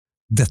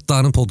Dette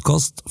en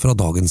podcast fra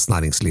Dagens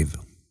Næringsliv.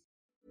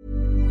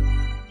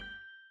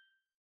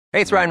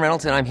 Hey, it's Ryan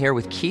Reynolds, and I'm here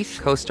with Keith,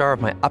 co-star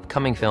of my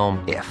upcoming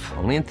film, If,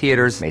 only in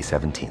theaters May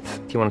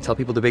 17th. Do you want to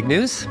tell people the big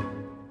news?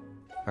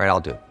 All right,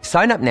 I'll do it.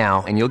 Sign up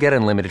now and you'll get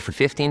unlimited for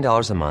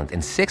 $15 a month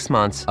and 6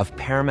 months of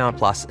Paramount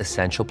Plus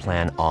Essential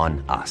Plan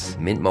on us.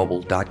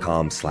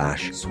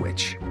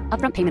 MintMobile.com/switch.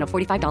 Upfront payment of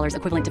 $45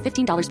 equivalent to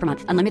 $15 per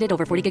month. Unlimited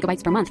over 40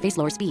 gigabytes per month. Face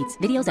lower speeds.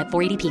 Videos at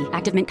 480p.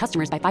 Active Mint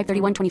customers by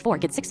 531.24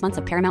 get 6 months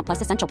of Paramount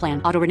Plus Essential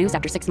Plan. Auto renews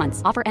after 6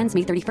 months. Offer ends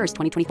May 31st,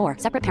 2024.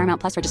 Separate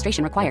Paramount Plus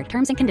registration required.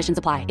 Terms and conditions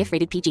apply if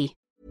rated PG.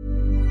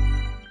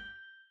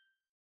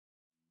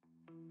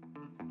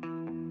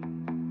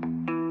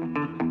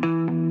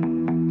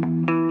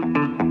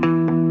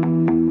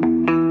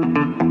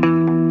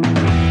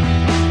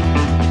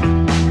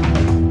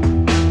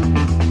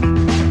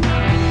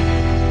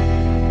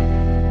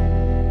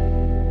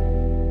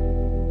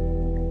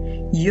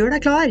 Gjør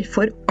deg klar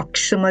for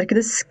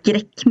aksjemarkedets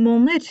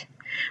skrekkmåneder.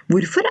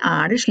 Hvorfor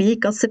det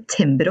slik at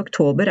september og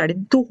oktober de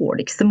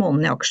dårligste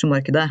månedene I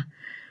aksjemarkedet?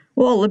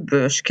 Og alle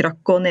børskrakk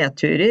og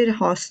nedturer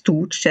har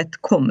stort sett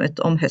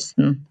kommet om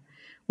høsten.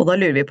 Og da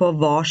lurer vi på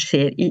hva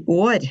skjer I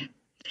år.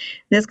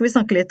 Det skal vi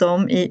snakke litt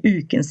om I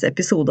ukens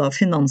episode av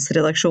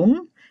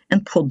Finansredaksjonen,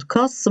 en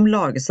podcast som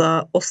lages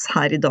av oss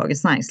her I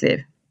Dagens Næringsliv.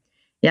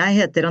 Jeg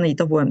heter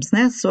Anita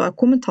Hoemsnes og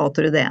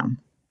kommentator I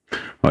DN.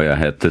 Og jeg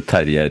heter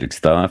Terje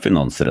Erikstad,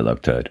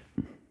 finansredaktør.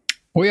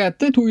 Og jeg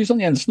heter Torgeir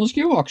Jensen og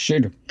skriver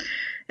aksjer.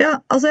 Ja,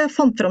 jeg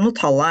fant frem noen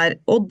tall her,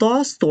 og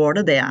da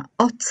står det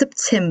at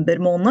september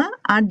måned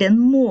den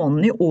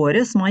måneden I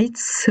året som har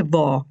gitt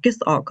svakest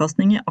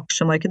avkastning I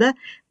aksjemarkedet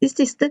de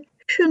siste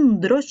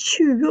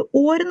 120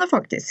 årene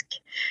faktisk,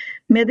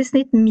 med I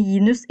snitt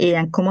minus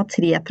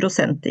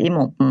 1,3% I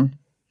måneden.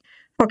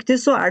 Faktisk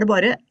så det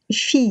bare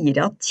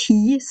 4 av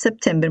 10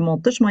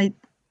 septembermåneder som har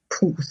gitt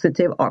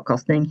positiv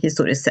avkastning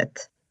historisk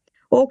sett.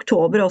 Og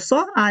oktober også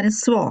en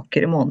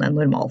svakere måned enn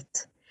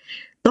normalt.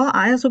 Da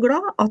jeg så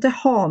glad at jeg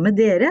har med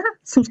dere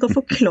som skal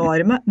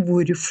forklare meg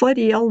hvorfor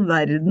I all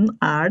verden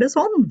det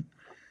sånn.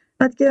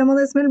 Vet ikke hvem av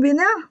dere som vil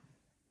begynne, ja?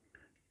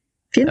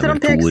 Fint om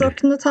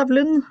pekstokken og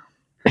tavlen.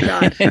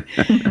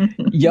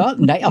 Ja,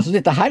 nei,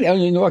 dette her,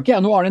 nå ikke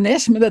jeg noe Arne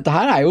Næss, men dette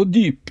her jo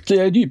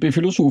dype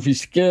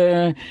filosofiske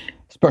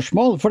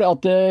spørsmål, for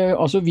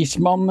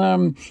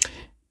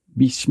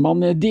hvis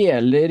man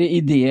deler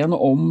ideen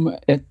om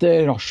et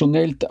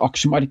rasjonelt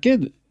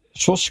aksjemarked,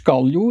 så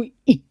skal jo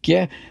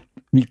ikke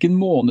hvilken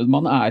måned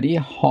man I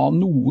ha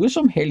noe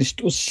som helst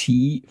å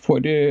si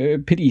for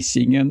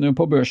prisingen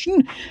på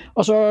børsen.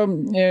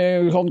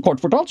 Sånn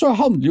kort fortalt så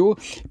handler jo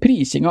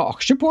prising av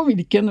aksjer på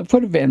hvilken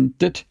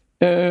forventet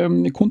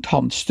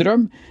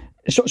kontantstrøm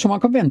som man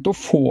kan vente å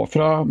få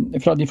fra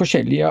de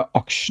forskjellige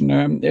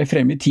aksjene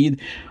frem I tid.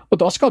 Og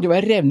da skal det jo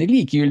være revne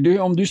likegyldig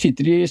om du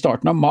sitter I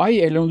starten av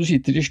mai, eller om du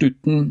sitter I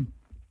slutten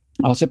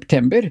av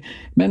september,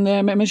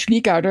 men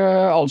slik det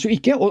altså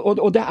ikke,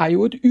 og det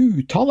jo et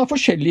utall av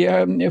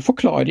forskjellige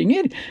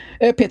forklaringer.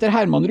 Peter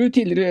Hermanrud,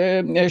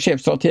 tidligere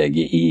sjefstrateg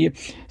I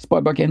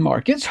SpareBank 1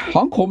 Markets,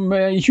 han kom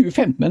I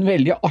 2015 med en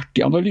veldig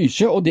artig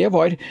analyse, og det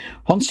var,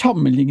 han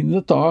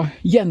sammenlignet da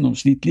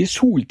gjennomsnittlige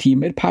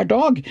soltimer per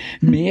dag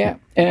med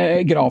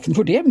grafen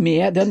for det,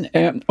 med den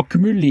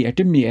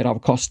akkumulerte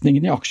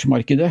meravkastningen I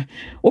aksjemarkedet.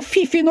 Og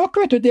fiffig nok,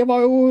 vet du, det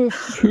var jo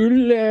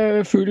full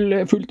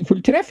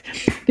treff.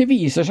 Det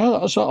viser seg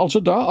altså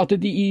da at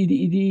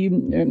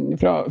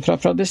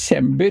fra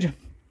desember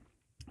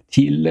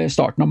til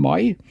starten av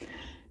mai,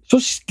 så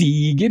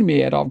stiger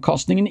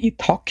meravkastningen I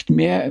takt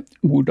med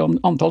hvordan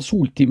antall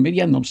soltimer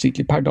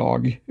gjennomsnittlig per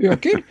dag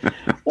øker.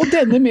 Og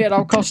denne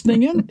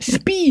meravkastningen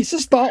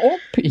spises da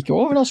opp, ikke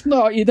overraskende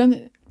da, I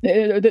den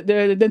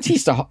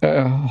siste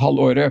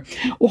halvåret.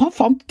 Og han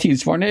fant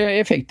tilsvarende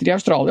effekter I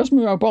Australia,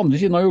 som jo på andre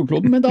siden av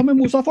jordkloden, men da med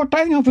motsatt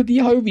fortegn, for de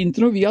har jo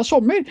vinter og vi har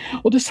sommer,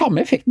 og det samme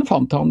effekten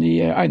fant han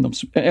I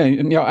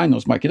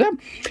eiendomsmarkedet.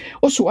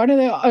 Og så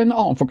det en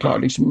annen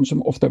forklaring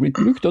som ofte har blitt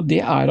brukt, og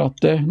det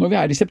at når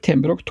vi I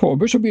september og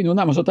oktober, så begynner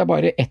det nærmest at det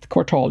bare ett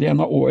kvartal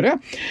igjen av året.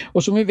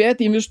 Og som vi vet,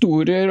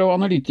 investorer og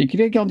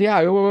analytikere, de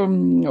jo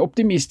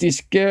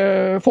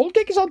optimistiske folk,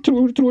 ikke sant?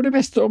 Tror det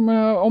beste om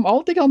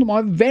alt, ikke sant? De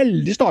har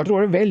starter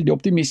året veldig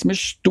optimisme,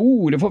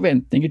 store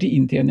forventninger til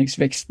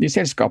inntjeningsveksten I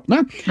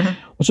selskapene,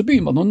 og så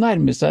begynner man å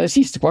nærme seg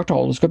siste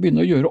kvartal og skal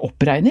begynne å gjøre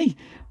oppregning,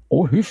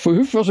 og huff,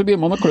 og så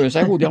begynner man å klø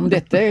seg I hodet, ja, men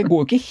dette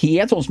går ikke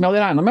helt sånn som jeg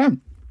hadde regnet med.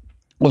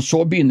 Og så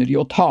begynner de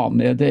å ta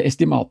ned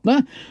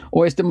estimatene,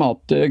 og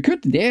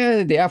estimatkutt,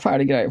 det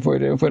ferdig greie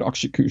for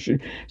aksjekurser.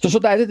 Så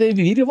det et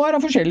virvar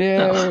av forskjellige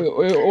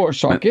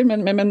årsaker,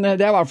 men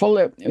det I hvert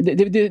fall,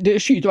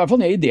 det skyter I hvert fall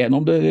ned ideen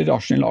om det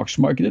rasjonelle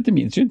aksjemarkedet til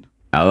min syn.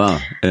 Ja da,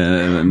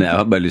 men jeg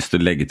har bare lyst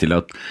til å legge til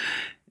at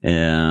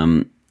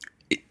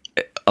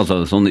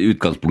sånn I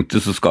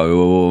utgangspunktet så skal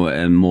jo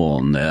en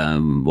måned,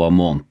 hva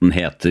måneden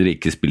heter,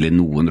 ikke spille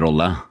noen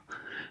rolle.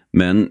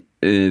 Men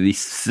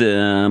hvis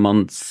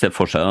man ser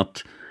for seg at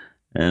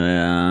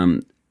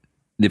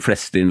de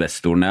fleste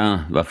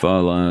investorene, I hvert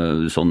fall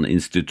sånn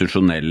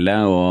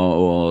institusjonelle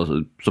og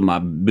som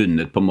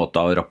bundet på en måte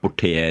av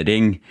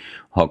rapportering,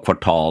 har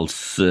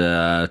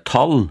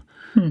kvartalstall,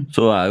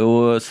 så jo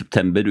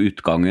september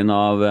utgangen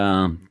av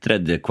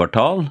tredje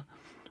kvartal,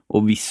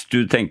 og hvis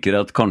du tenker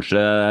at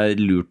kanskje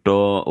lurt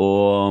å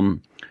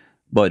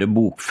bare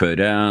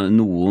bokføre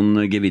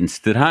noen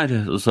gevinster her,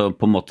 så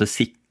på en måte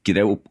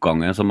sikre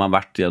oppgangen som har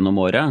vært gjennom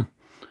året,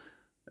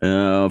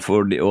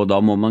 og da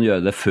må man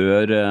gjøre det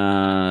før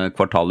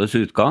kvartalets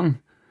utgang,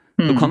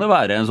 så kan det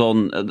være en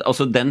sånn,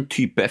 altså den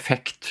type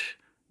effekt,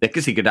 det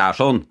ikke sikkert det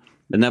sånn,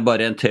 men det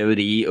bare en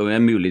teori, og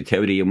en mulig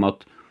teori om at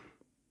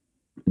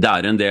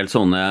det en del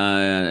sånne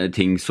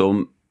ting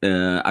som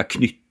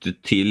knyttet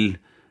til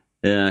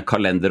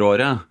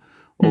kalenderåret,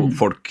 og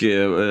folk,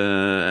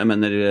 jeg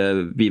mener,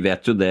 vi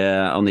vet jo det,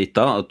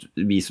 Anita, at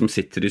vi som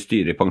sitter I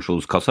styret I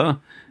pensjonskassa,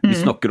 vi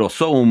snakker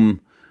også om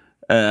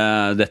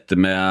dette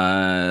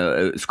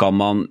med, skal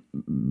man,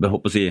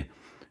 håper å si,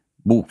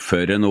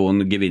 bokføre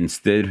noen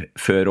gevinster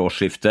før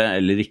årsskiftet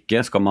eller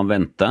ikke, skal man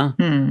vente?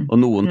 Og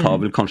noen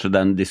tar vel kanskje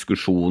den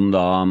diskusjonen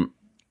da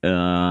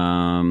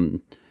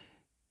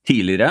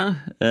tidligere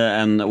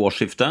enn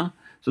årsskiftet.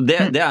 Så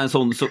det en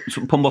sånn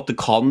som på en måte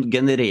kan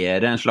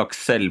generere en slags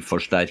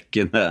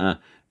selvforsterkende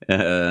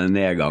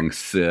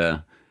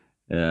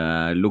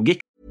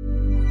nedgangslogikk.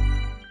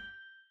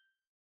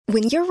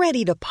 When you're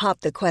ready to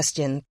pop the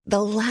question,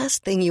 the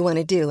last thing you want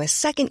to do is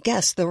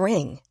second-guess the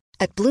ring.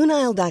 At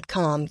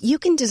BlueNile.com, you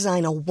can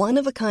design a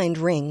one-of-a-kind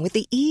ring with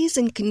the ease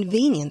and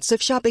convenience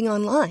of shopping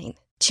online.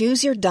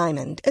 Choose your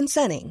diamond and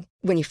setting.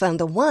 When you find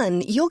the one,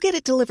 you'll get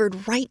it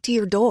delivered right to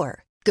your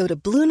door. Go to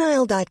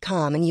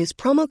BlueNile.com and use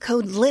promo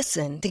code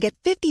LISTEN to get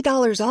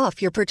 $50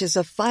 off your purchase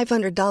of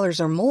 $500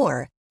 or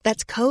more.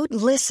 That's code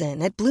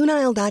LISTEN at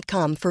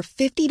BlueNile.com for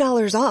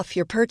 $50 off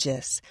your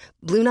purchase.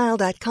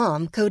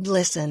 BlueNile.com, code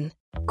LISTEN.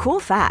 Cool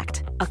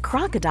fact, a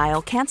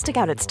crocodile can't stick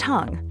out its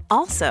tongue.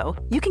 Also,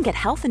 you can get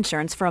health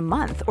insurance for a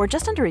month or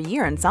just under a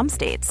year in some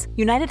states.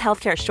 United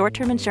Healthcare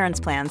short-term insurance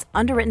plans,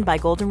 underwritten by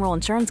Golden Rule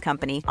Insurance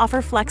Company,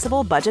 offer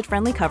flexible,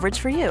 budget-friendly coverage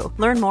for you.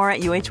 Learn more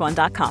at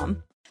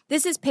UH1.com.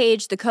 This is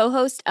Paige, the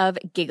co-host of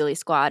Giggly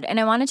Squad, and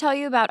I want to tell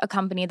you about a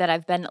company that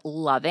I've been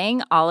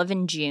loving, Olive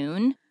 &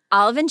 June.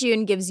 Olive &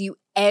 June gives you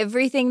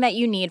everything that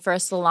you need for a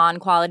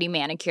salon-quality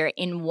manicure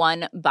in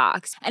one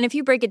box. And if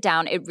you break it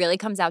down, it really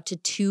comes out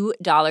to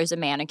 $2 a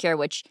manicure,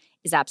 which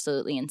is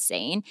absolutely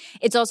insane.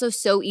 It's also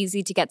so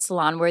easy to get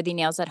salon-worthy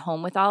nails at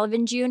home with Olive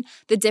 & June.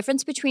 The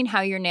difference between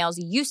how your nails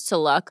used to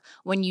look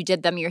when you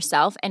did them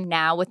yourself and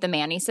now with the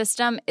Mani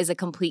system is a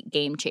complete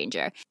game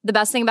changer. The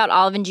best thing about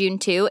Olive & June,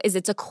 too, is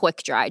it's a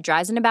quick dry.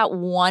 Dries in about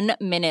 1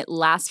 minute,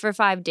 lasts for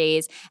 5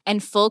 days,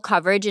 and full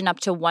coverage in up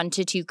to 1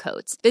 to 2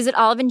 coats. Visit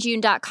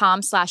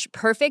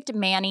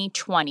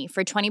oliveandjune.com/perfectmani20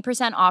 for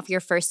 20% off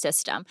your first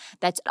system.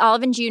 That's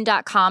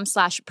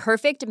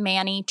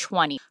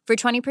oliveandjune.com/perfectmani20 for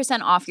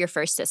 20% off your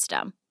first system.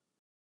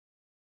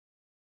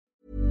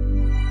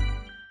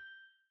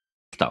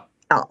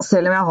 Ja,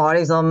 selv om jeg har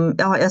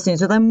jeg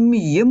synes jo det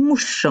mye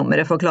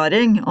morsommere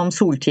forklaring om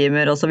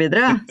soltimer og så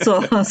videre, så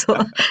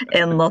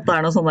enn at det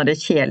noen sånne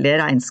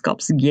kjedelige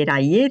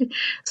regnskapsgreier,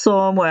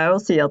 så må jeg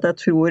jo si at jeg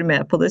tror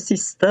med på det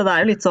siste. Det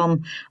jo litt sånn,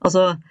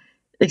 altså,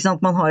 ikke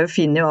sant, man har jo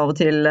finner jo av og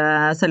til,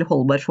 selv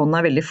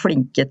Holbergfondet veldig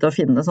flinke til å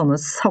finne sånne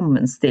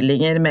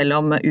sammenstillinger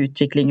mellom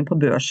utviklingen på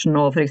børsen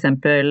og for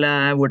eksempel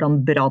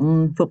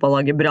hvordan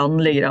fotballaget Brann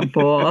ligger an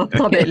på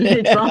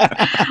tabeller, ikke sant?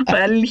 Og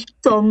jeg litt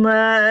sånn,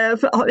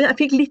 jeg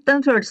fikk litt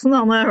den følelsen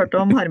da når jeg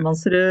hørte om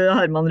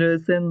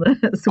Hermanrud sin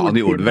soltid.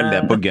 Han gjorde vel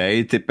det på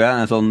gøy, tipper jeg,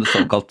 en sånn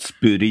såkalt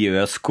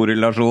spuriøs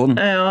korrelasjon.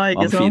 Ja,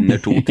 ikke sant? Han finner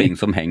 2 ting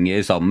som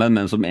henger sammen,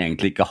 men som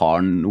egentlig ikke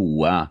har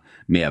noe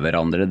med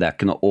hverandre. Det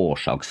ikke noe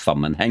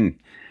årsakssammenheng.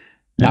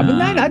 Ja, men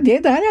nei,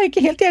 det der jeg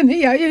ikke helt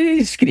enig.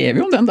 Jeg skrev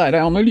jo om den der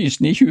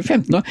analysen I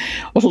 2015,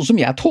 og sånn som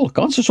jeg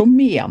tolket han, så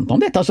mente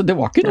han dette. Altså, det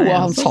var ikke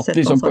noe han satt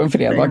liksom på en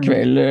fredag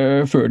kveld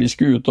før de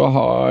skulle ut og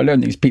ha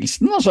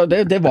lønningspilsen. Altså,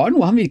 det var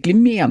noe han virkelig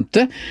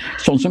mente,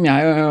 sånn som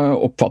jeg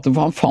oppfattet,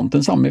 for han fant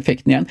den samme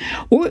effekten igjen.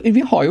 Og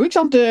vi har jo, ikke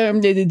sant,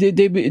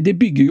 det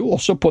bygger jo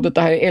også på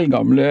dette her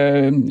eldgamle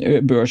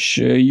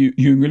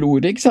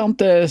børsjungelordet, ikke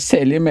sant?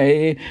 Sell in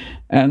May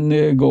and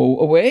go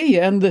away,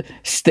 and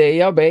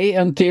stay away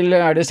until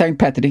det St.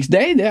 Patrick's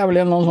Day. Det vel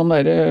en sånn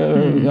der,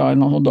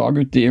 en sånn dag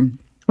ute I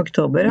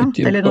oktober, ja.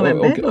 Eller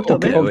november.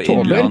 Oktober.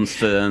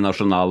 Irlands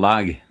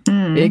nasjonaldag.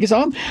 Ikke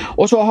sant?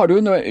 Og så har du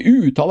en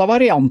utall av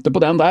varianter på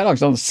den der,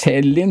 altså,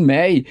 sell in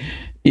May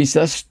is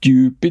a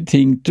stupid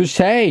thing to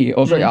say.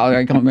 Og så, vi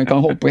kan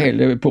holde på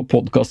hele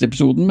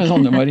podcast-episoden med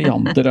sånne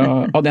varianter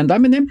av den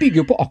der, men den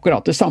bygger på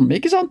akkurat det samme,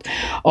 ikke sant?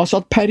 Altså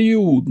at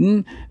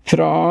perioden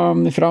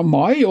fra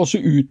mai og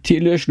så ut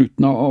til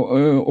slutten av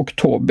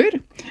oktober,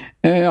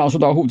 altså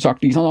da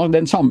hovedsakelig, ikke sant?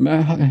 Den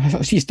samme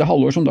siste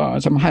halvår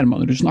som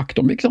Hermanrud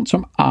snakket om, ikke sant?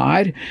 Som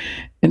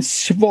en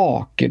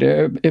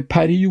svakere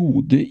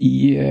periode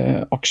I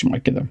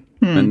aksjemarkedet.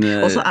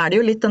 Og så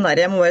det jo litt den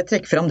der, jeg må bare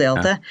trekke frem det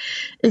at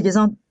ikke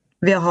sant?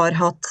 Vi har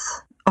hatt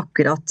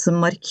akkurat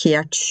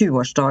markert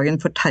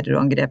 20-årsdagen for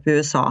terrorangrepet I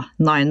USA,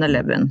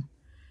 9/11.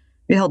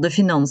 Vi hadde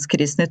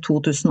finanskrisen I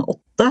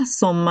 2008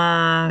 som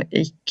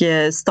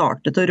ikke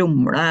startet å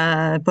rumle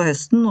på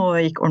høsten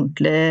og gikk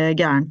ordentlig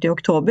gærent I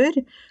oktober.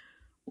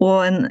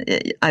 Og en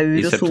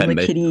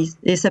eurozonekrise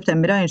I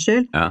september,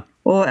 unnskyld. Ja.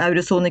 Og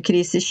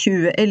eurozonekrise I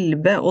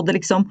 2011, og det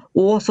liksom,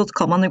 og så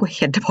kan man jo gå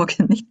helt tilbake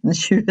til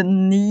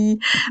 1929,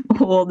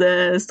 og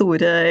det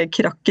store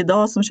krakket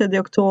da, som skjedde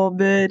I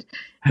oktober.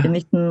 I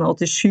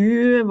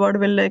 1987 var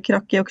det vel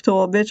krakk I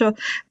oktober, så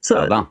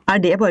ja,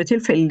 det bare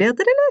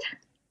tilfeldigheter, eller?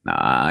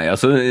 Nei,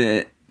 altså...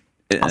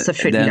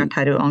 selvfølgelig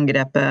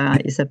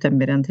terrorangrepet I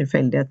september en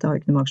tilfeldighet, det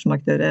har ikke noe med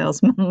aksjemarkedet å gjøre,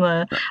 altså,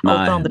 men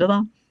alt det andre da.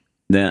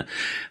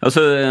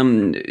 Altså,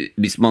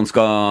 hvis man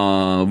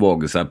skal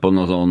våge seg på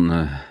noe sånn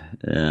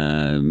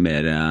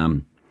mer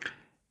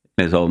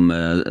sånn,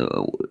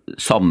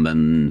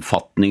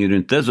 sammenfatning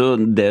rundt det, så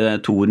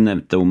det Tor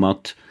nevnte om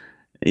at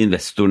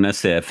investorene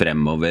ser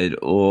fremover,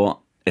 og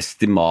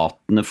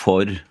estimatene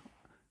for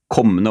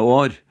kommende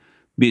år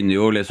begynner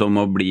jo liksom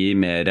å bli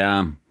mer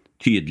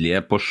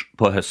tydelige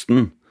på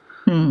høsten.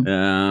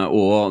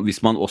 Og hvis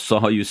man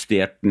også har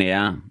justert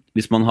ned,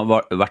 hvis man har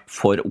vært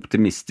for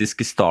optimistisk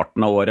I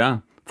starten av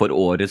året, for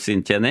årets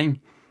inntjening,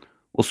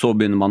 og så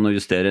begynner man å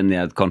justere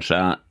ned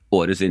kanskje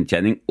årets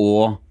inntjening,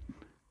 og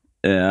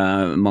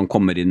man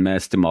kommer inn med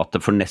estimater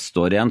for neste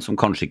år igjen, som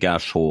kanskje ikke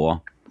så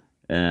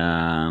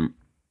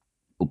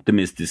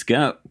optimistiske,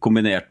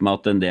 kombinert med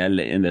at en del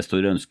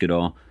investorer ønsker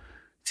å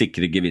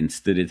sikre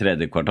gevinster I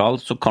tredje kvartal,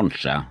 så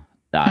kanskje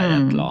det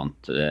en eller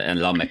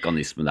annen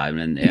mekanisme der.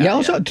 Men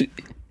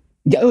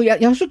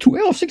så tror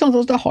jeg også at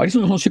det har en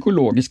sånn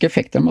psykologisk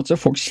effekt om at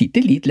folk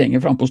sitter litt lenger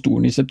frem på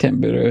stolen I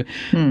september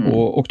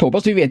og oktober.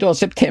 Så vi vet jo at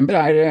september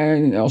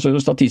altså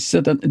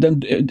statistisk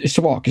den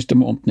svakeste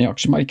måneden I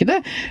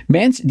aksjemarkedet,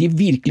 mens de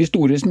virkelig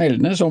store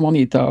smellene, som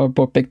Anita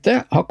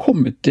påpekte, har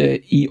kommet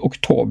I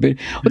oktober.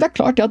 Og det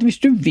klart at hvis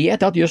du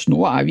vet at just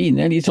nå vi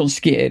inne I en litt sånn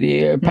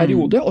scary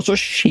periode, og så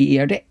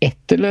skjer det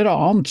et eller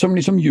annet som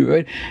liksom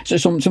gjør,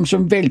 som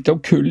velter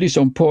om kull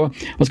liksom på,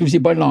 hva skal vi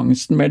si,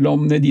 balansen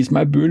mellom de som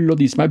bull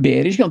og de som bearish. Det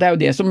jo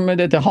det som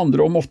dette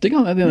handler om ofte,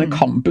 denne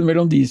kampen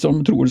mellom de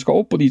som tror det skal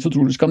opp og de som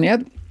tror det skal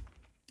ned.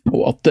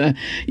 Og at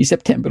I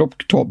september og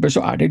oktober så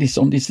det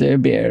liksom disse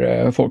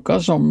bear-folka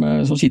som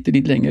sitter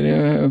litt lenger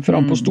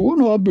frem på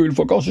stolen, og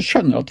bull-folka også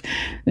skjønner at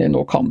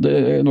nå kan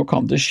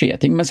det skje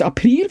ting. Mens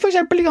april for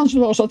eksempel,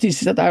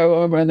 statistisk sett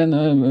jo den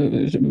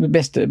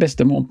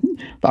beste måneden,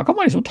 da kan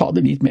man liksom ta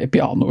det litt mer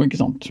piano,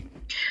 ikke sant?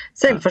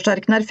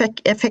 Selvforsterkende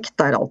effekt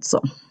der altså,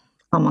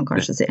 kan man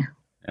kanskje si.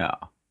 Ja.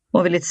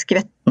 Og litt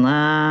skvettende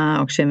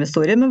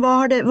aksjeinvestorer. Men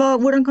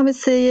hvordan kan vi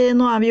si,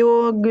 nå vi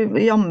jo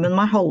jammen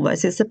meg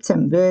halvveis I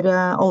september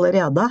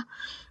allerede.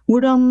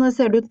 Hvordan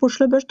ser det ut på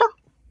Oslo Børs da?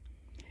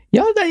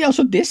 Ja,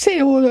 det ser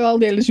jo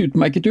aldeles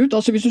utmerket ut.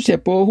 Altså hvis du ser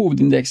på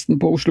hovedindeksen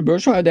på Oslo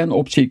Børs, så den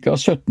opp ca.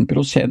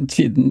 17%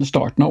 siden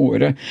starten av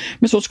året.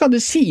 Men så skal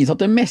det sies at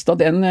det meste av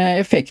den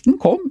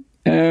effekten kom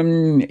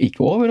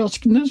ikke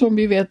overraskende, som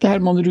vi vet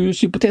Herman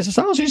Ruhs hypotese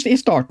sa, altså I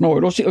starten av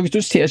året, og hvis du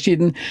ser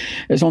siden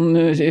sånn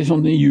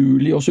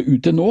juli og så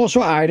ut til nå, så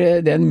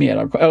den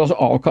altså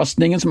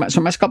avkastningen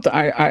som skapt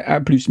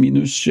pluss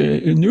minus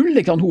null,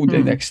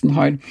 hovedindeksen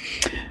har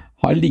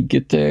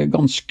ligget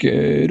ganske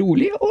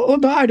rolig,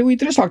 og da det jo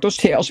interessant å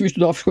se, altså hvis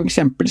du da for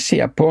eksempel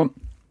ser på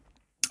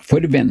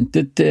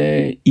forventet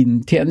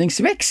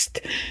inntjeningsvekst,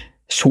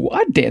 så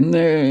den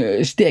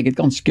steget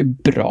ganske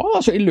bra.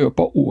 Altså I løpet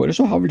av året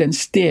så har vel den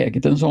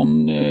steget en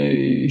sånn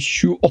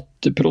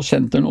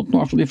 28% eller noe, I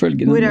hvert fall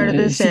ifølge den siste. Hvor det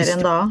du ser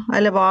den da?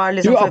 Eller hva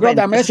liksom akkurat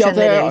der må jeg si at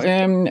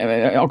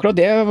akkurat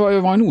det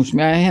var noe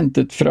som jeg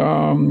hentet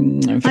fra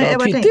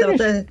Twitter.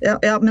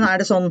 Men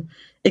det sånn,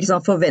 ikke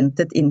sant,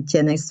 forventet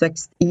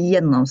inntjeningsvekst I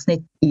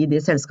gjennomsnitt I de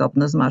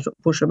selskapene som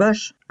på Oslo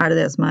Børs?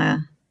 Det som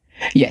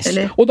Yes,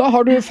 og da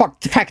har du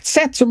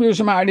FactSet, som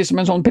liksom liksom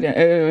en sånn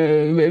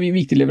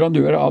viktig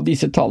leverandør av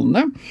disse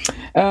tallene,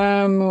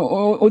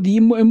 og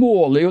de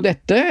måler jo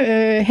dette,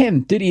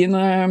 henter inn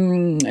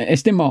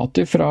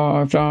estimater fra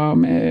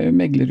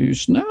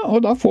meglerhusene,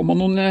 og da får man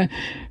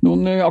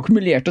noen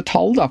akkumulerte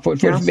tall da, for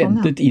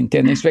forventet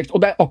inntjeningsvekst,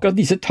 og det akkurat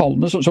disse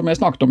tallene som jeg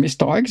snakket om I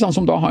stad,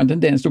 som da har en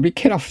tendens til å bli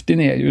kraftig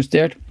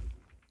nedjustert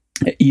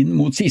inn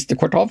mot siste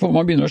kvartal, for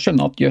man begynner å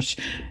skjønne at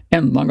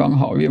enda en gang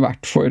har vi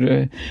vært for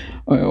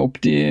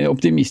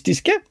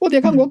optimistiske, og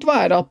det kan godt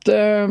være at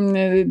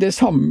det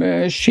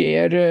samme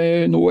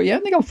skjer nå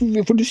igjen,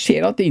 for du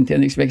ser at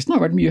inntjeningsveksten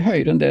har vært mye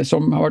høyere enn det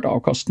som har vært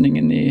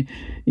avkastningen I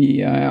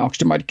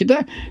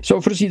aksjemarkedet.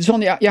 Så for å si det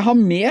sånn, jeg har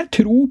mer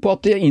tro på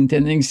at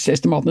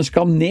inntjeningsestimatene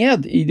skal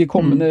ned I de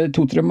kommende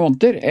 2-3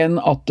 måneder,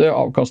 enn at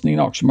avkastningen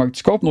I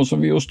aksjemarkedet skal opp, nå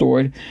som vi jo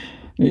står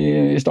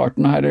I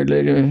starten her,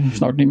 eller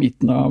snart I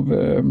midten av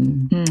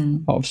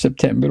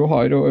september og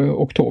har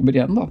oktober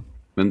igjen da.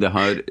 Men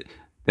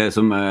det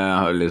som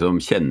har liksom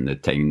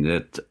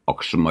kjennetegnet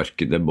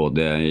aksjemarkedet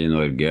både I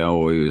Norge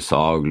og I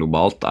USA og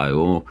globalt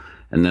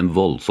en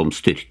voldsom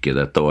styrke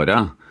dette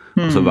året.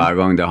 Altså hver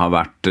gang det har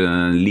vært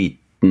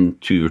liten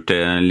tur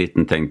til en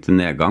liten tegn til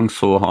nedgang,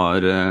 så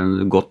har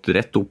det gått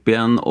rett opp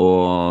igjen,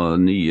 og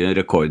nye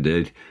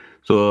rekorder.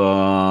 Så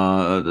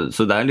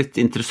det litt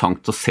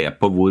interessant å se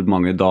på hvor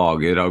mange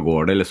dager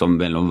går det liksom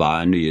mellom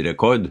hver nye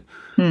rekord.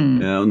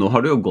 Nå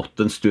har det jo gått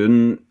en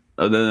stund.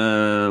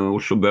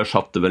 Oslo Børs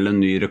satte vel en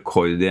ny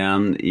rekord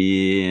igjen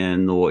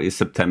nå i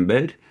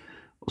september,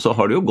 og så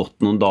har det jo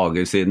gått noen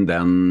dager siden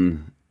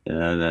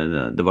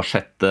det var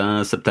 6.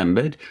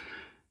 september,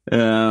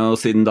 og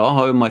siden da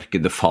har jo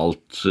markedet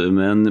falt,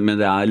 men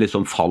det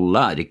liksom,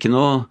 fallet ikke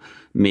noe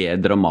mer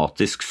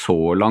dramatisk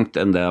så langt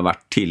enn det har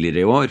vært tidligere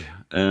i år.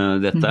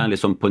 Dette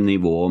liksom på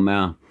nivå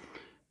med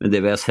det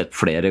vi har sett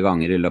flere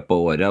ganger i løpet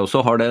av året, og så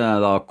har det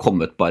da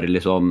kommet bare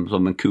liksom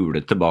som en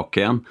kule tilbake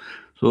igjen.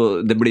 Så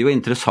det blir jo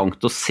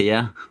interessant å se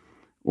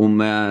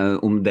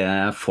om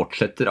det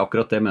fortsetter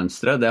akkurat det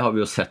mønstret. Det har vi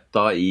jo sett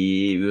da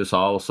i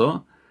USA også.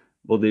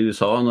 Både i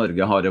USA og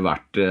Norge har det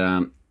vært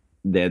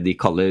det de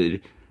kaller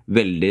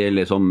veldig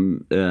liksom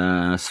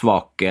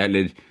svake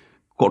eller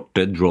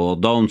korte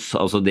drawdowns.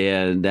 Altså det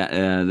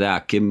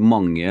ikke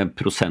mange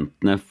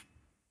prosentene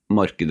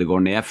markedet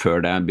går ned før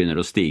det begynner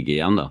å stige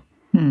igjen da.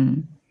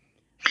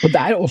 Og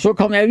der også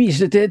kan jeg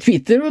vise til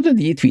Twitter,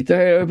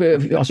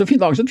 altså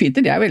Finans og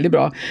Twitter, det veldig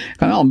bra.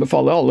 Kan jeg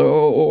anbefale alle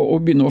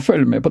å begynne å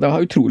følge med på det,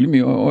 har utrolig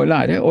mye å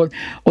lære. Og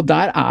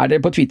der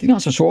det på Twitter,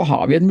 altså, så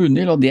har vi et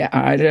munnhjul, og det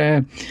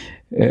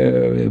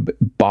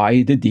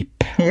buy the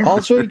dip. Ja.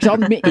 Altså, ikke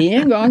sant, med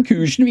en gang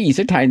kursen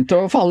viser tegn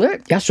til å falle,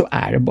 ja, så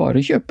det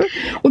bare å kjøpe.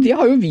 Og det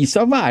har jo vist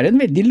seg å være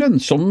en veldig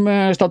lønnsom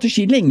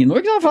strategi lenge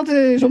nå, ikke sant? For at,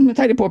 som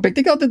Terje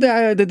påpekte, ikke, at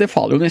det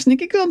faller jo nesten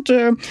ikke sant?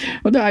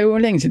 Og det jo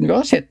lenge siden vi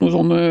har sett noen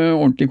sånn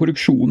ordentlig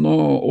korreksjon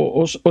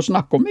å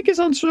snakke om, ikke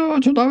sant?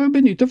 Så da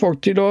benytter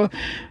folk til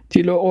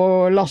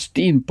å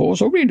laste innpå, og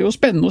så blir det jo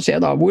spennende å se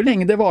da hvor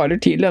lenge det varer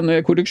til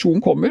denne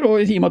korreksjonen kommer,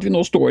 og i og med at vi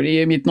nå står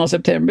i midten av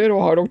september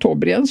og har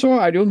oktober igjen, så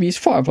det jo en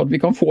viss fare for at vi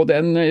kan få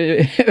den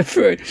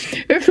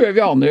før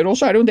vi aner, og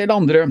så det jo en del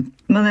andre.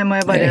 Men jeg må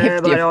jo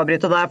bare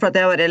avbryte der, for at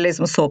jeg bare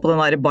liksom så på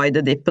den der buy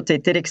the dip på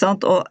Twitter, ikke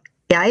sant? Og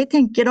jeg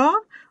tenker da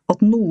at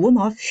noen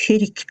har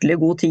fryktelig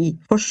god tid,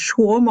 for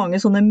så mange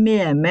sånne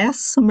memes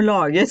som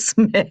lages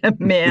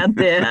med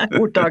det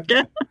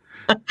ordtaket.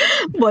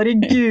 Bare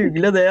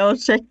google det og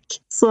sjekk,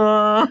 så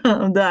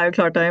det jo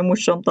klart det jo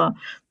morsomt da,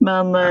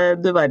 men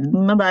du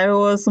verden, men det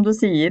jo som du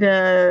sier,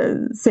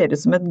 ser ut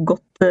som et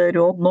godt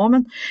råd nå,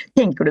 men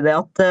tenker du det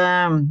at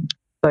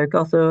det jo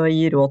ikke altså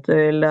gi råd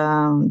til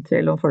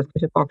om folk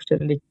skal kjøpe aksjer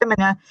eller ikke, men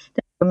jeg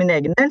tenker på min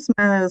egen del,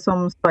 som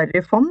sparer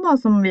i fond da,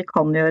 som vi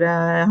kan gjøre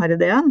her i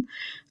DN,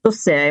 så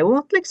ser jeg jo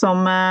at liksom,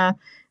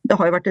 det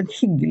har jo vært et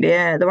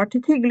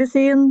hyggelig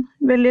syn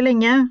veldig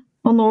lenge,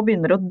 og nå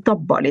begynner det å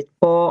dabbe litt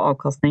på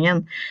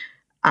avkastningen.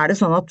 Det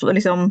sånn at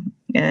liksom,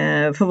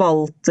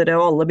 forvaltere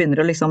og alle begynner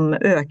å liksom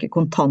øke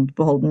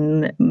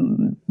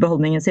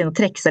kontantbeholdningen sin og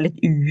trekke seg litt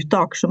ut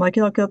av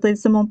aksjemarkedet akkurat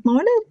disse månedene,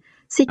 eller?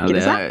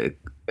 Sikre seg?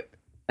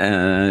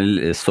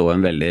 Jeg så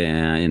en veldig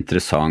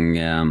interessant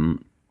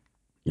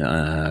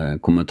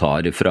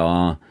kommentar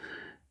fra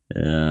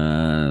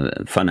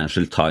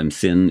Financial Times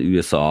sin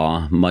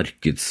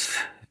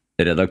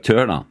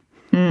USA-markedsredaktør da,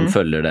 som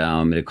følger det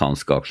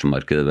amerikanske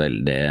aksjemarkedet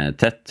veldig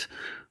tett,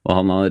 og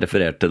han har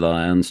referert til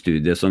da en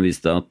studie som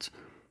viste at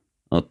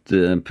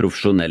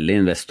profesjonelle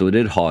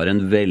investorer har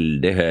en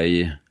veldig høy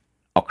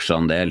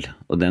aksjeandel,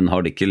 og den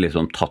har de ikke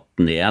liksom tatt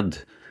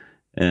ned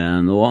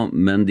nå,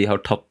 men de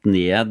har tatt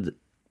ned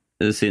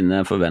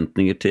sine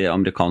forventninger til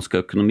amerikansk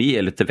økonomi,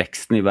 eller til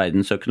veksten i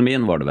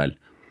verdensøkonomien var det vel.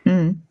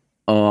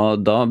 Og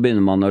da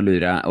begynner man å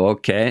lure,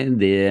 ok,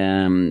 de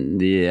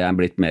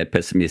blitt mer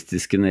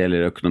pessimistiske når det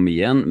gjelder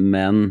økonomien,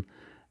 men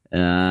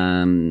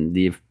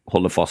de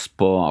holder fast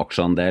på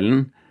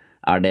aksjeandelen.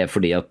 Det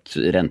fordi at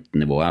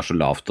rentenivået så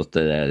lavt at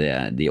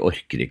de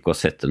orker ikke å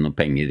sette noen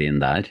penger inn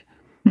der?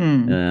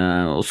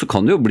 Og så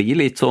kan det jo bli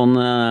litt sånn,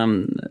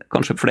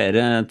 kanskje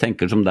flere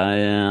tenker som deg,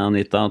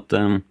 Anita, at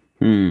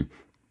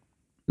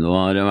nå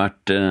har det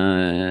vært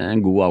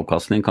en god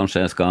avkastning,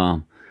 kanskje jeg skal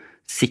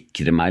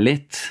sikre meg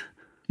litt.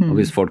 Og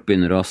hvis folk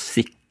begynner å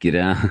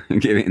sikre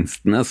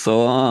gevinstene, så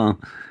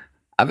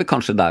vi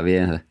kanskje der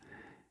vi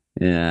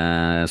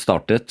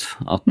startet,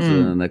 at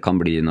det kan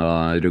bli en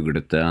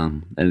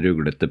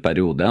ruglete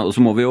periode. Og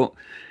så må vi jo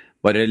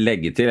bare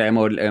legge til, jeg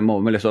må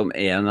liksom,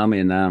 en av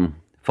mine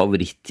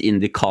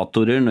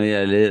favorittindikatorer når det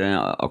gjelder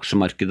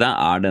aksjemarkedet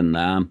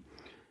denne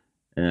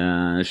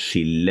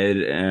Schiller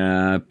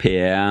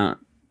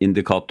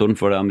P-indikatoren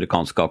for det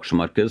amerikanske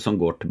aksjemarkedet som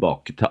går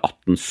tilbake til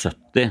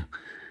 1870,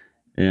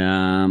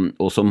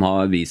 og som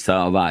har vist seg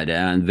å være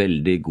en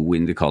veldig god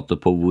indikator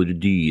på hvor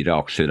dyre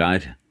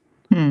aksjer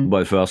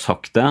Bare for å ha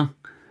sagt det,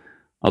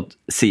 at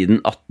siden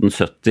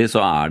 1870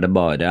 så det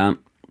bare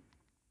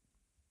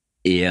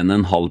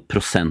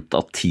 1,5%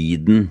 av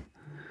tiden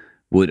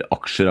hvor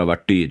aksjer har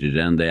vært dyrere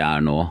enn det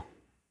nå.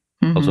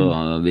 Altså,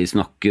 vi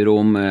snakker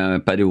om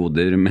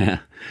perioder med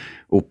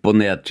opp- og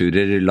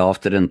nedturer,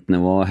 lavt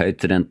rentenivå,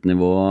 høyt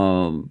rentenivå,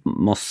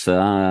 masse,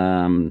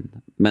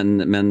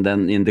 men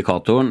den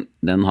indikatoren,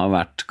 den har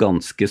vært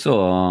ganske så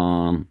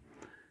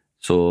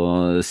så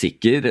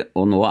sikker,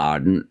 og nå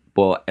den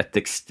på et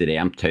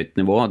ekstremt høyt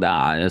nivå. Det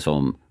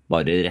sånn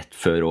bare rett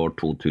før år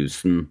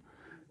 2000,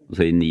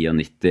 altså i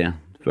 99,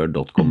 før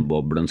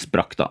dotcom-boblen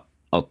sprakk da,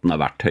 at den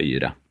har vært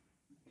høyere.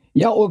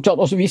 Ja, og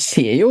altså, vi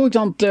ser jo, ikke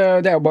sant,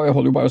 det jo bare, jeg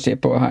holder jo bare å se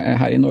på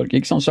her I Norge,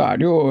 ikke sant, så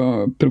det jo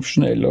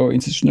profesjonelle og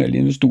institusjonelle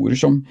investorer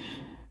som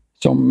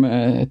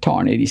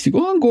tar ned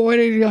risikoen, går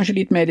kanskje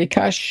litt mer I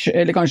cash,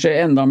 eller kanskje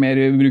enda mer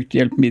brukt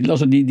hjelpemiddel,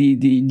 altså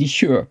de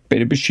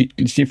kjøper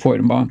beskyttelse I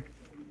form av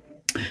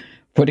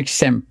for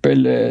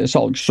eksempel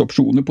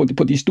salgsopsjoner på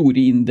de store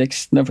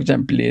indeksene, for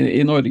eksempel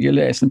I Norge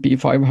eller S&P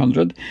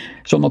 500,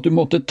 sånn at du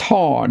måtte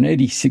ta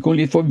ned risikoen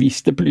litt, for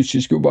hvis det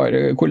plutselig skulle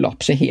bare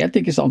kollapse helt,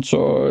 ikke sant,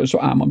 så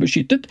man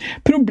beskyttet.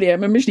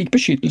 Problemet med slik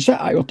beskyttelse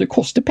jo at det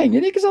koster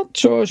penger, ikke sant,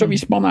 så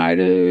hvis man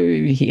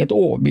helt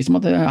overbevist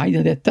om at nei,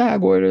 dette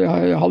går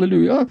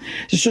halleluja,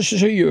 så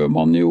gjør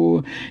man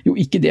jo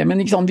ikke det,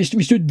 men ikke sant,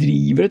 hvis du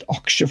driver et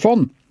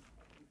aksjefond,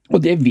 og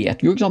det vet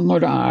vi jo, ikke sant?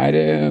 Når det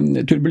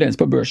turbulens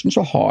på børsen,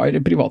 så har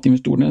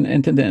privatinvestorene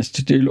en tendens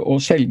til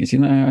å selge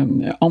sine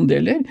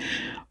andeler.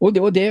 Og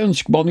det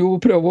ønsker man jo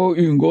å prøve å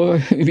unngå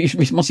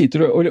hvis man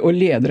sitter og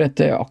leder et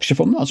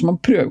aksjefond. Altså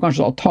man prøver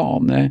kanskje å ta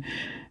ned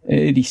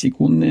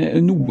risikoen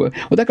noe.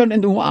 Og det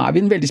nå vi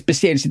I en veldig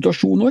spesiell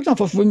situasjon nå, ikke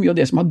sant? For mye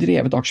av det som har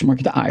drevet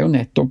aksjemarkedet jo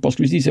nettopp, hva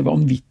skal vi si, disse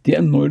vanvittige,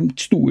 enormt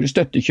store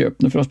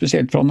støttekjøpene,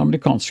 spesielt fra den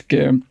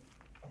amerikanske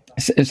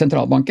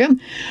sentralbanken,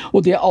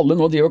 og det alle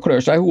nå de klør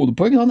seg I hodet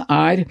på,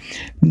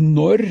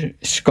 når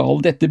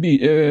skal dette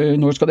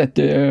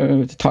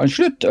ta en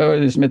slutt,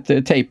 det som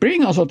heter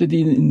tapering, altså at de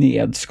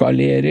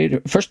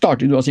nedskalerer, først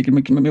starter du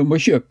sikkert med å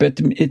kjøpe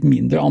et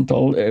mindre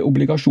antall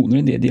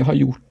obligasjoner enn det de har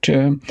gjort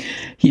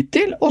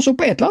hittil, og så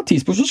på et eller annet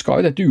tidspunkt så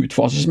skal jo dette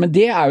utfases, men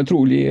det jo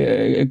trolig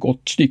et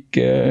godt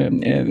stykke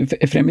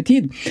frem I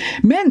tid.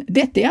 Men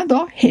dette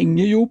da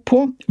henger jo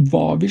på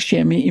hva vil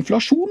skje med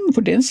inflasjonen,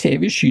 for den ser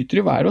vi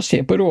skyter I været og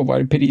ser på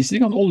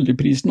råvarepriser,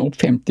 oljeprisen opp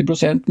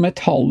 50%,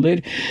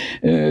 metaller,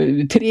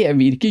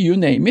 trevirke, you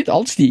name it,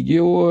 alt stiger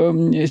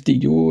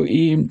jo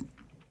I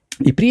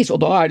pris, og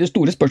da det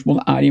store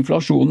spørsmålet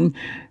inflasjonen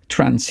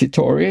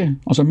transitory,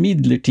 altså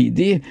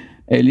midlertidig,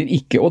 eller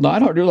ikke, og der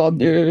har det jo da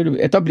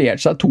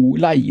etablert seg 2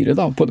 leire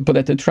da, på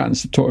dette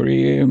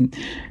transitory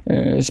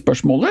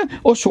spørsmålet,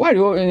 og så det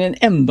jo en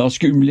enda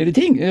skumlere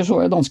ting,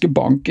 så Danske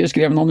Bank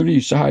skrev en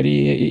analyse her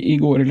I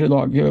går eller I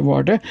dag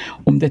var det,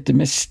 om dette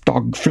med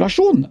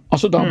stagflasjon,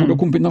 altså da hvor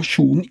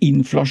kombinasjonen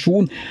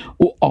inflasjon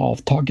og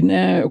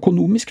avtagende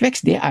økonomisk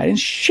vekst, det en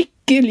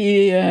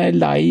skikkelig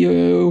lei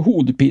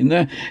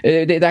hodepine.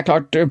 Det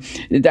klart,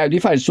 det jo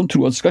de færreste som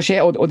tror at det skal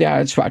skje, og det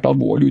et svært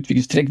alvorlig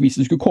utviklingstrekk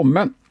hvis det skulle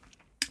komme.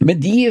 Men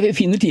de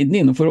finner tiden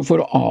inne for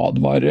å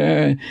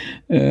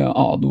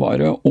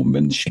advare om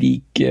en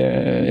slik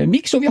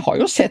mix, og vi har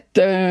jo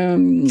sett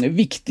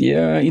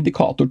viktige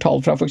indikatortall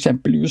fra for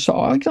eksempel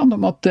USA, ikke sant,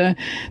 om at det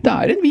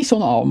en viss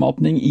sånn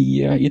avmatning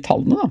I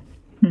tallene da.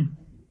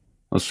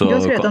 Du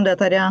har skrevet om det,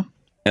 Terje.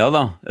 Ja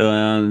da,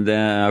 det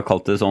jeg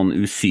kalt det sånn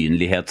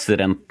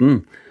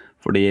usynlighetsrenten,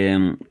 fordi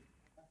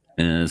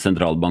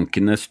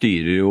sentralbankene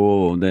styrer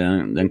jo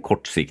den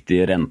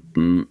kortsiktige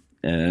renten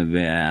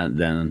ved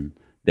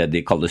det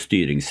de kaller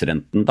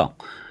styringsrenten da.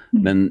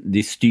 Men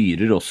de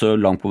styrer også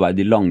langt på vei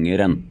de lange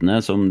rentene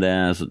som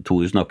det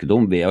Tore snakket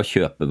om ved å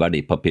kjøpe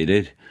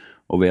verdipapirer.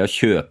 Og ved å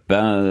kjøpe,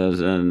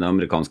 den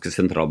amerikanske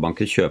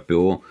sentralbanken kjøper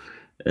jo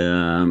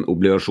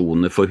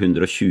obligasjoner for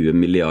 120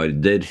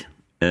 milliarder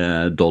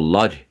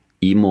dollar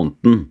I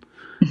måneden.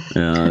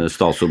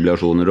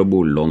 Statsobligasjoner og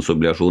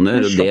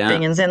boliglånsobligasjoner.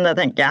 Shoppingen sin, det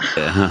tenker jeg.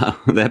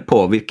 Det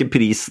påvirker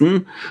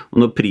prisen, og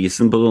når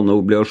prisen på sånne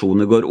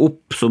obligasjoner går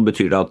opp, så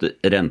betyr det at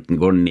renten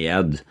går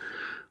ned.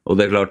 Og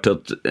det klart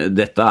at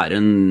dette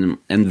en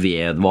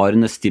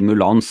vedvarende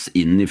stimulans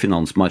inn I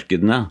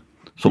finansmarkedene,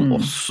 som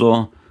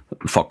også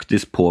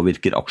faktisk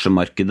påvirker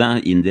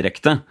aksjemarkedet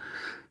indirekte.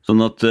 Sånn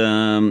at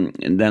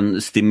den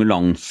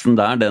stimulansen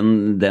der,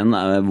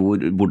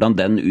 hvordan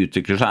den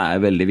utvikler seg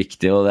veldig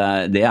viktig, og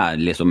det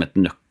liksom et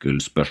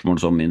nøkkelspørsmål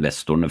som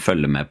investorene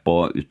følger med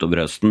på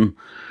utover høsten.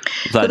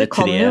 Så det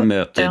 3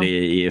 møter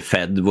I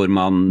Fed hvor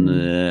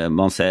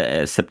man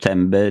ser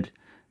september,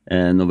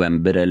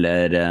 november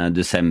eller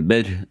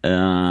desember,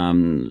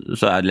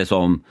 så det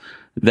liksom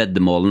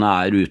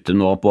veddemålene ute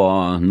nå på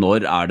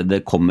når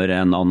det kommer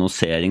en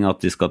annonsering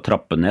at de skal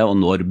trappe ned,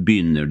 og når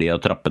begynner de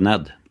å trappe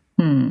ned.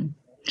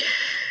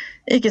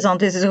 Ikke sant,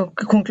 hvis vi skal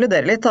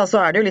konkludere litt da,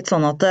 så det jo litt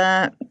sånn at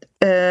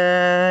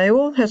jo,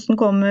 høsten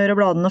kommer og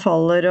bladene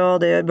faller og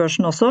det gjør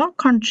børsen også,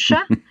 kanskje,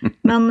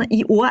 men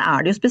I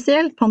år det jo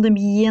spesielt,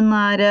 pandemien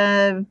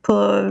på,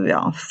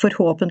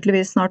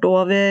 forhåpentligvis snart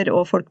over,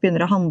 og folk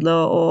begynner å handle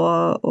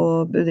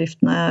og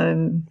bedriftene,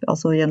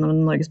 altså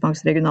gjennom Norges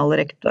Banks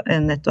regionale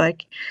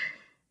nettverk,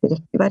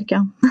 rekkverk,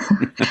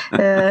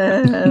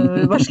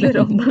 varsler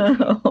om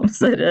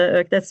større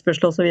økt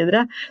etterspørsel og så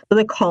videre. Så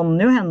det kan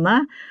jo hende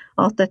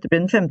at dette blir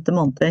den 5.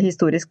 måned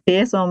historisk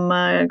tid som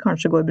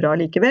kanskje går bra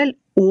likevel.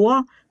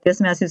 Og det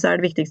som jeg synes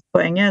det viktigste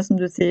poenget, som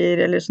du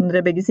sier, eller som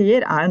dere begge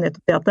sier, jo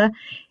nettopp det at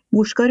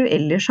hvor skal du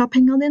ellers ha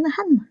pengene dine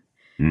hen?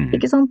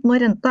 Ikke sant?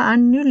 Når renta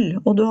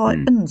 0, og du har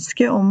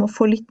ønske om å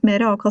få litt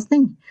mer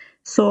avkastning,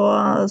 så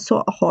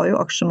har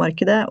jo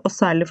aksjemarkedet, og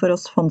særlig for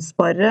oss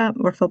fondssparere,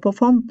 I hvert fall på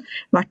fond,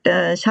 vært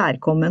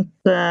kjærkomment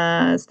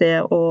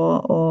sted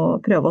å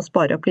prøve å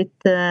spare opp litt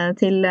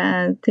til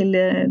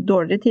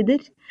dårligere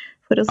tider,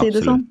 for å si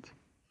det sånn.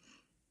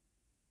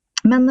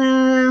 Men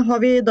har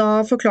vi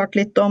da forklart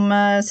litt om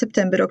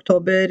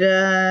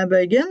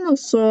september-oktober-bøygen, og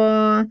så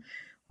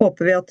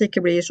håper vi at det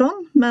ikke blir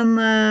sånn, men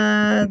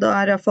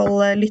da I hvert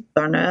fall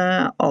lytterne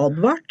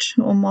advart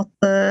om at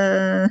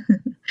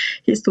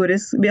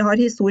vi har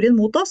historien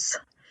mot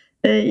oss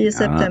I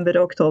september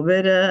og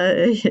oktober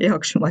I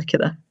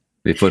aksjemarkedet.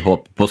 Vi får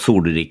håpe på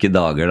solrike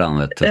dager da,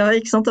 vet du. Ja,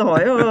 ikke sant? Det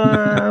var jo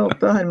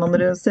oppe Herman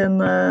Rød sin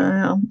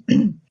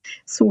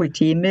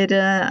soltimer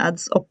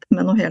adds opp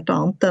med noe helt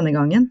annet denne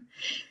gangen.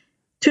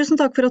 Tusen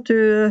takk for at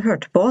du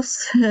hørte på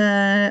oss.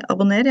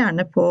 Abonner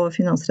gjerne på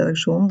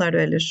Finansredaksjonen der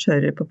du ellers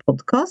hører på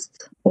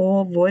podcast,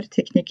 og vår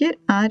tekniker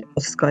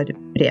Oskar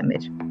Bremer.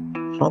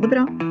 Ha det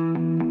bra!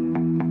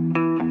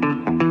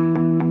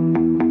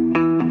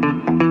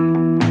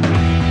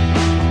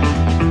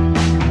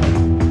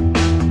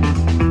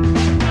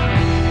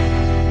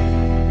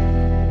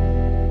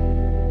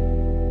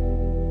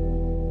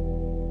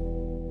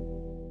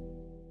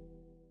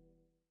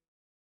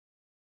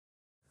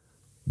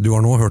 Du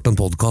har nå hørt en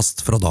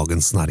podcast fra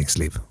Dagens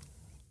Næringsliv.